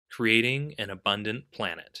Creating an Abundant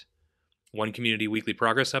Planet. One Community Weekly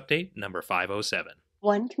Progress Update, number 507.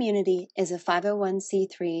 One Community is a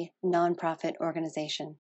 501c3 nonprofit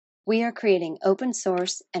organization. We are creating open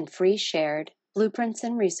source and free shared blueprints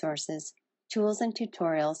and resources, tools and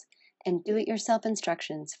tutorials, and do-it-yourself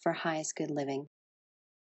instructions for highest good living.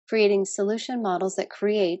 Creating solution models that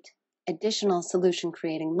create additional solution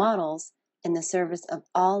creating models in the service of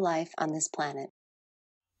all life on this planet.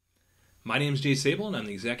 My name is Jay Sable, and I'm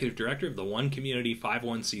the Executive Director of the One Community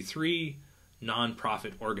 501c3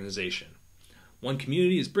 nonprofit organization. One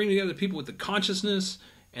Community is bringing together people with the consciousness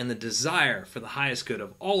and the desire for the highest good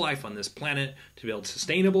of all life on this planet to build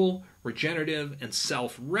sustainable, regenerative, and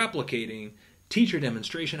self-replicating teacher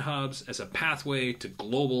demonstration hubs as a pathway to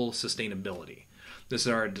global sustainability. This is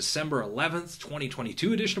our December 11th,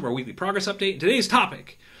 2022 edition of our Weekly Progress Update. Today's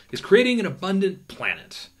topic is creating an abundant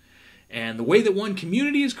planet. And the way that One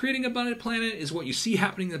Community is creating an abundant planet is what you see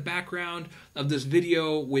happening in the background of this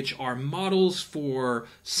video, which are models for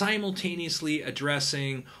simultaneously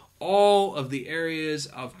addressing all of the areas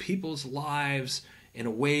of people's lives in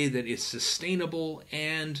a way that is sustainable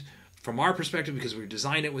and, from our perspective, because we've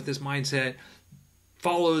designed it with this mindset,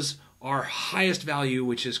 follows our highest value,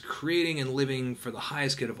 which is creating and living for the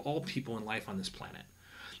highest good of all people in life on this planet.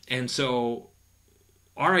 And so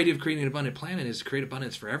our idea of creating an abundant planet is to create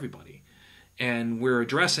abundance for everybody. And we're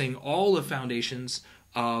addressing all the foundations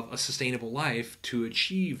of a sustainable life to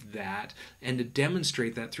achieve that and to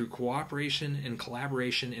demonstrate that through cooperation and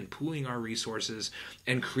collaboration and pooling our resources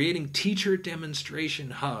and creating teacher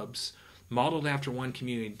demonstration hubs modeled after One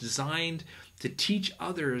Community, designed to teach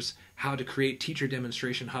others how to create teacher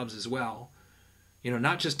demonstration hubs as well. You know,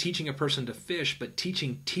 not just teaching a person to fish, but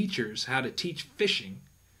teaching teachers how to teach fishing.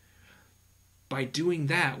 By doing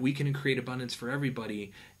that, we can create abundance for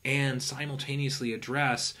everybody and simultaneously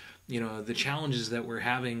address, the challenges that we're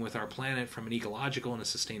having with our planet from an ecological and a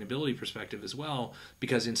sustainability perspective as well,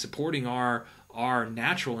 because in supporting our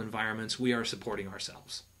natural environments, we are supporting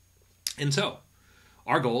ourselves. And so,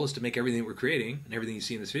 our goal is to make everything that we're creating and everything you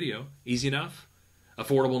see in this video easy enough,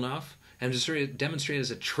 affordable enough, and just demonstrate as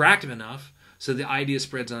attractive enough so the idea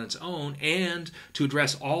spreads on its own, and to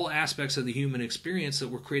address all aspects of the human experience, that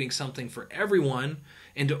we're creating something for everyone,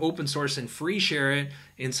 and to open source and free share it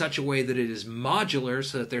in such a way that it is modular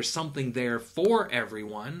so that there's something there for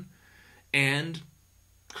everyone, and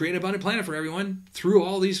create an abundant planet for everyone through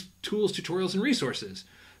all these tools, tutorials, and resources.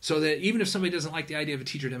 So that even if somebody doesn't like the idea of a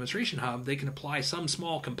teacher demonstration hub, they can apply some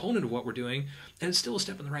small component of what we're doing, and it's still a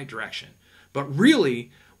step in the right direction. But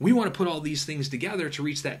really, we want to put all these things together to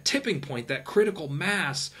reach that tipping point, that critical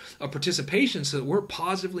mass of participation, so that we're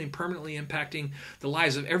positively and permanently impacting the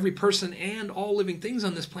lives of every person and all living things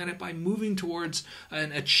on this planet by moving towards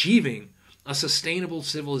and achieving a sustainable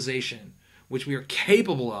civilization, which we are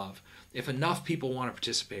capable of if enough people want to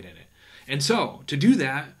participate in it. And so, to do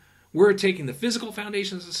that, we're taking the physical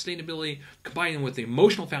foundations of sustainability, combining them with the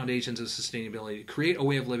emotional foundations of sustainability to create a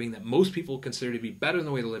way of living that most people consider to be better than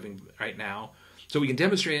the way they're living right now, so we can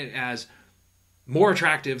demonstrate it as more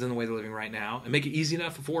attractive than the way they're living right now, and make it easy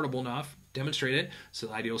enough, affordable enough, demonstrate it, so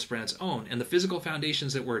the idea will spread on its own. And the physical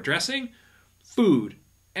foundations that we're addressing: food,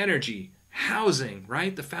 energy, housing,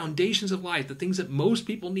 right? The foundations of life, the things that most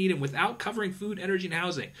people need, and without covering food, energy, and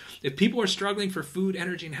housing. If people are struggling for food,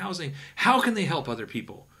 energy, and housing, how can they help other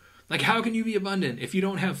people? Like, how can you be abundant if you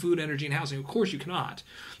don't have food, energy, and housing? Of course you cannot.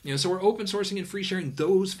 So we're open sourcing and free sharing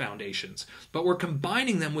those foundations, but we're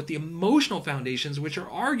combining them with the emotional foundations, which are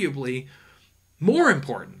arguably more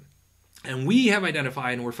important. And we have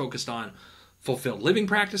identified, and we're focused on fulfilled living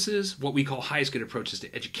practices, what we call highest good approaches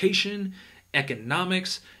to education,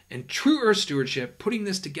 economics, and true earth stewardship, putting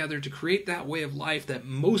this together to create that way of life that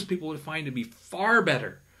most people would find to be far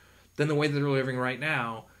better than the way that they're living right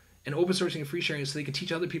now, and open sourcing and free sharing so they can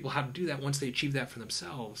teach other people how to do that once they achieve that for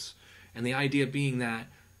themselves. And the idea being that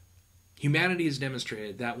humanity has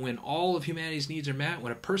demonstrated that when all of humanity's needs are met,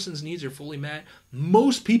 when a person's needs are fully met,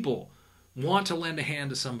 most people want to lend a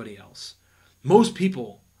hand to somebody else. Most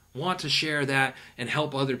people want to share that and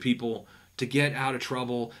help other people to get out of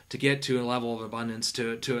trouble, to get to a level of abundance,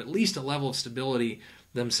 to at least a level of stability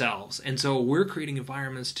themselves. And so we're creating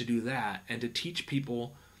environments to do that and to teach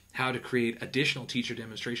people how to create additional teacher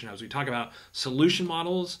demonstration hubs. We talk about solution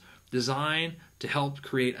models designed to help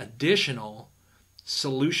create additional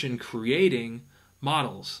solution creating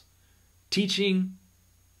models, teaching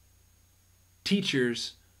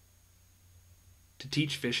teachers to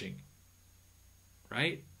teach fishing,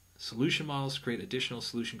 right? Solution models create additional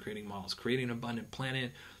solution creating models, creating an abundant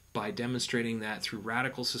planet by demonstrating that through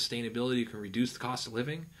radical sustainability, you can reduce the cost of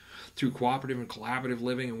living. Through cooperative and collaborative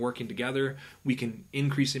living and working together, we can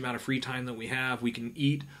increase the amount of free time that we have. We can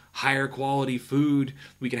eat higher quality food.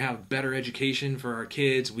 We can have better education for our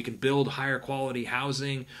kids. We can build higher quality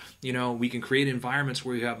housing. We can create environments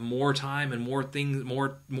where you have more time and more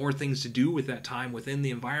things to do with that time within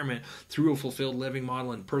the environment through a fulfilled living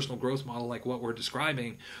model and personal growth model like what we're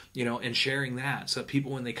describing, and sharing that. So that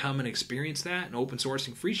people, when they come and experience that, and open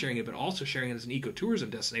sourcing, free sharing it, but also sharing it as an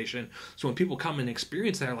ecotourism destination. So when people come and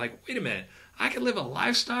experience that, they're like, wait a minute, I can live a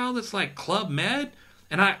lifestyle that's like Club Med,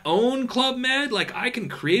 and I own Club Med. Like, I can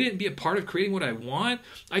create it and be a part of creating what I want.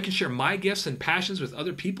 I can share my gifts and passions with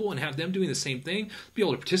other people and have them doing the same thing, be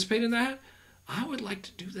able to participate in that. I would like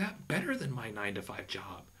to do that better than my 9-to-5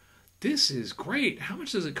 job. This is great. How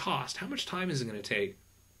much does it cost? How much time is it going to take?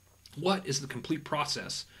 What is the complete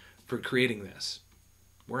process for creating this?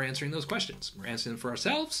 We're answering those questions. We're answering them for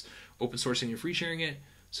ourselves, open sourcing and free sharing it,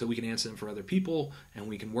 so we can answer them for other people, and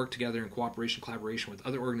we can work together in cooperation, collaboration with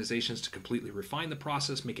other organizations to completely refine the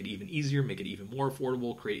process, make it even easier, make it even more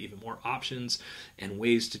affordable, create even more options and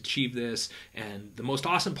ways to achieve this. And the most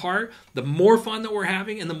awesome part, the more fun that we're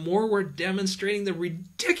having and the more we're demonstrating the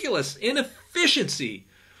ridiculous inefficiency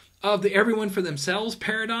of the everyone for themselves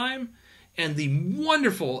paradigm and the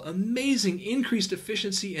wonderful, amazing increased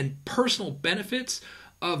efficiency and personal benefits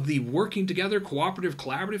of the working together, cooperative,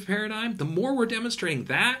 collaborative paradigm, the more we're demonstrating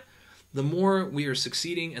that, the more we are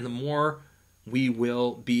succeeding and the more we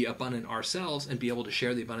will be abundant ourselves and be able to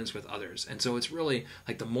share the abundance with others. And so it's really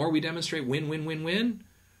like the more we demonstrate win, win, win, win,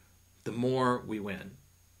 the more we win.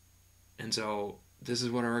 And so this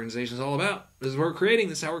is what our organization is all about. This is what we're creating.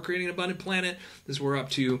 This is how we're creating an abundant planet. This is what we're up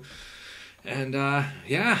to. And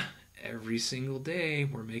every single day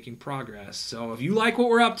we're making progress. So if you like what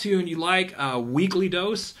we're up to and you like a weekly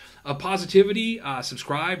dose of positivity,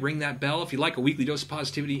 subscribe, ring that bell. If you like a weekly dose of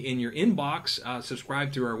positivity in your inbox,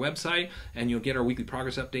 subscribe through our website and you'll get our weekly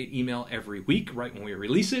progress update email every week right when we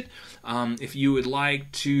release it. If you would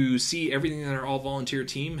like to see everything that our all-volunteer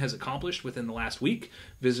team has accomplished within the last week,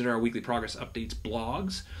 visit our weekly progress updates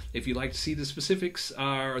blogs. If you'd like to see the specifics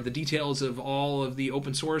or the details of all of the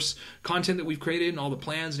open source content that we've created and all the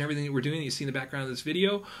plans and everything that we're doing that you see in the background of this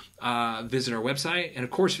video, visit our website. And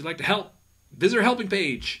of course, if you'd like to help, visit our helping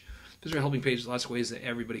page. Visit our helping page. There's lots of ways that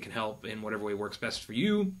everybody can help in whatever way works best for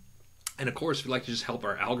you. And of course, if you'd like to just help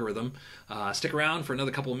our algorithm, stick around for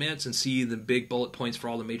another couple of minutes and see the big bullet points for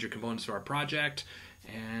all the major components of our project.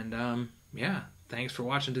 And thanks for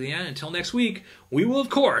watching to the end. Until next week, we will, of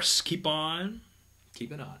course, keep on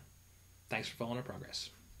keeping on. Thanks for following our progress.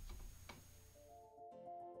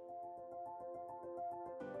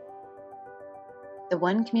 The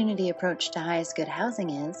one community approach to highest good housing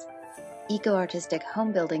is eco-artistic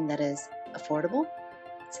home building that is affordable,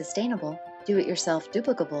 sustainable, do-it-yourself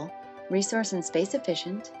duplicable, resource and space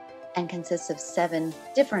efficient, and consists of 7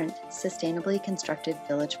 different sustainably constructed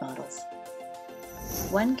village models.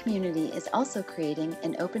 One Community is also creating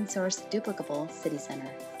an open-source duplicable city center.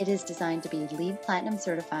 It is designed to be LEED Platinum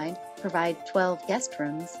certified, provide 12 guest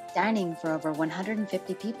rooms, dining for over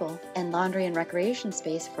 150 people, and laundry and recreation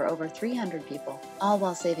space for over 300 people, all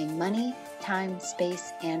while saving money, time,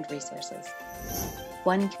 space, and resources.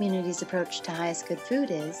 One Community's approach to highest good food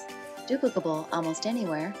is duplicable almost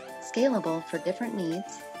anywhere, scalable for different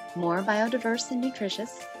needs, more biodiverse and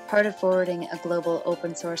nutritious, part of forwarding a global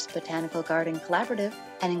open-source botanical garden collaborative,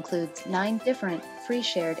 and includes 9 different free,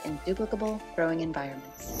 shared, and duplicable growing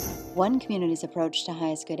environments. One Community's approach to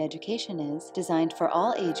highest good education is designed for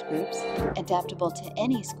all age groups, adaptable to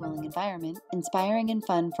any schooling environment, inspiring and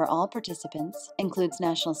fun for all participants, includes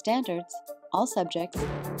national standards, all subjects,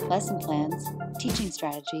 lesson plans, teaching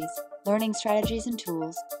strategies, learning strategies and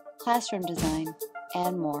tools, classroom design,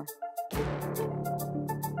 and more.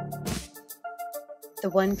 The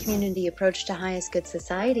One Community approach to highest good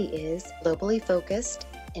society is globally focused,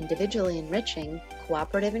 individually enriching,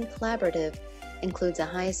 cooperative and collaborative, includes a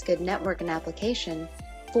highest good network and application,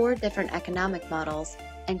 4 different economic models,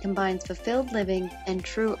 and combines fulfilled living and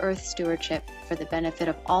true earth stewardship for the benefit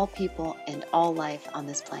of all people and all life on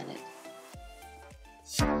this planet.